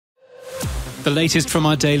The latest from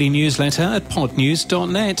our daily newsletter at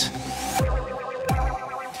podnews.net.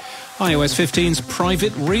 iOS 15's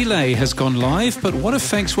private relay has gone live, but what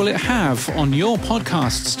effects will it have on your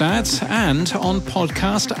podcast stats and on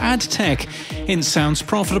podcast ad tech? In Sounds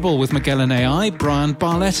Profitable with Magellan AI, Brian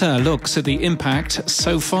Barletta looks at the impact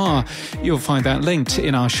so far. You'll find that linked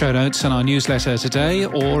in our show notes and our newsletter today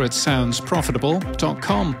or at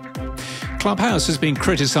soundsprofitable.com. Clubhouse has been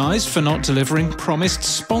criticised for not delivering promised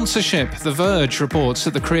sponsorship. The Verge reports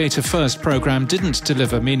that the Creator First programme didn't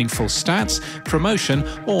deliver meaningful stats, promotion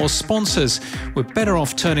or sponsors. We're better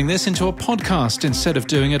off turning this into a podcast instead of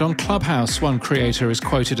doing it on Clubhouse, one creator is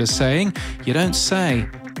quoted as saying. You don't say.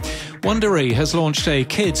 Wondery has launched a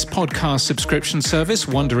kids podcast subscription service,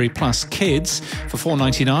 Wondery Plus Kids. For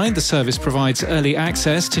 $4.99, the service provides early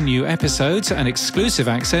access to new episodes and exclusive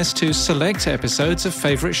access to select episodes of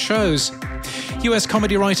favourite shows. US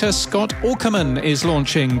comedy writer Scott Aukerman is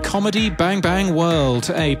launching Comedy Bang Bang World,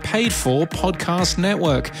 a paid-for podcast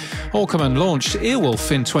network. Aukerman launched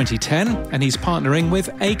Earwolf in 2010, and he's partnering with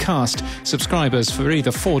Acast. Subscribers for either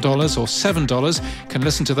 $4 or $7 can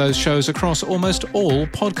listen to those shows across almost all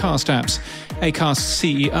podcast apps. Acast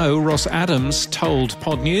CEO Ross Adams told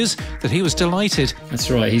Podnews that he was delighted. That's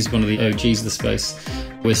right, he's one of the OGs of the space.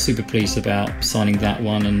 We're super pleased about signing that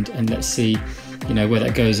one, and let's see where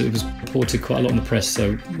that goes. It was reported quite a lot in the press,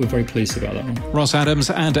 so we're very pleased about that one. Ross Adams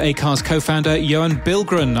and Acast co-founder Johan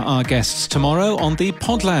Billgren are guests tomorrow on the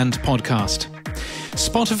Podland podcast.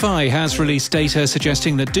 Spotify has released data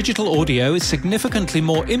suggesting that digital audio is significantly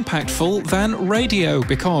more impactful than radio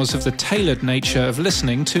because of the tailored nature of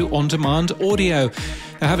listening to on-demand audio.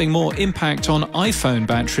 They're having more impact on iPhone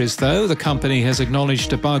batteries, though. The company has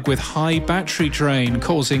acknowledged a bug with high battery drain,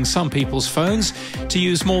 causing some people's phones to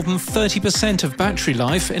use more than 30% of battery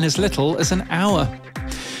life in as little as an hour.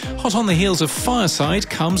 Hot on the heels of Fireside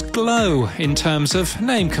comes Glow, in terms of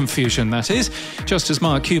name confusion, that is. Just as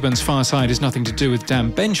Mark Cuban's Fireside is nothing to do with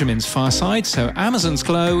Dan Benjamin's Fireside, so Amazon's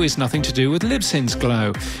Glow is nothing to do with Libsyn's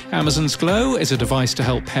Glow. Amazon's Glow is a device to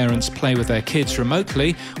help parents play with their kids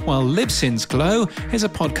remotely, while Libsyn's Glow is a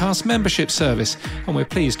podcast membership service, and we're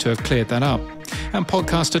pleased to have cleared that up. And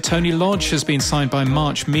podcaster Tony Lodge has been signed by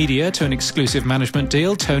March Media to an exclusive management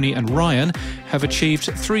deal. Tony and Ryan have achieved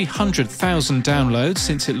 300,000 downloads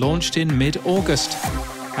since it launched in mid-August.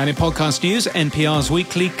 And in podcast news, NPR's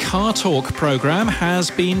weekly Car Talk programme has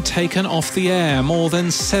been taken off the air more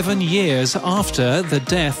than 7 years after the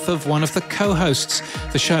death of one of the co-hosts.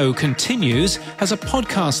 The show continues as a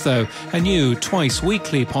podcast, though. A new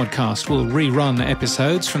twice-weekly podcast will rerun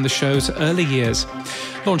episodes from the show's early years.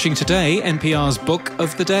 Launching today, NPR's Book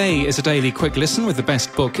of the Day is a daily quick listen with the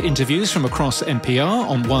best book interviews from across NPR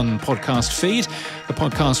on one podcast feed. The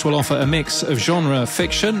podcast will offer a mix of genre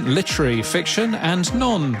fiction, literary fiction, and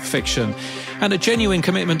non-fiction. And a genuine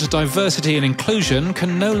commitment to diversity and inclusion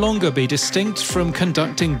can no longer be distinct from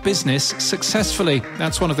conducting business successfully.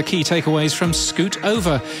 That's one of the key takeaways from Scoot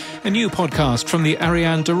Over, a new podcast from the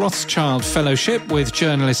Ariane de Rothschild Fellowship with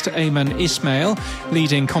journalist Ayman Ismail,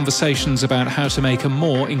 leading conversations about how to make a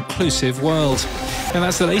more inclusive world. And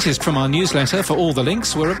that's the latest from our newsletter. For all the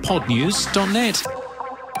links, we're at podnews.net.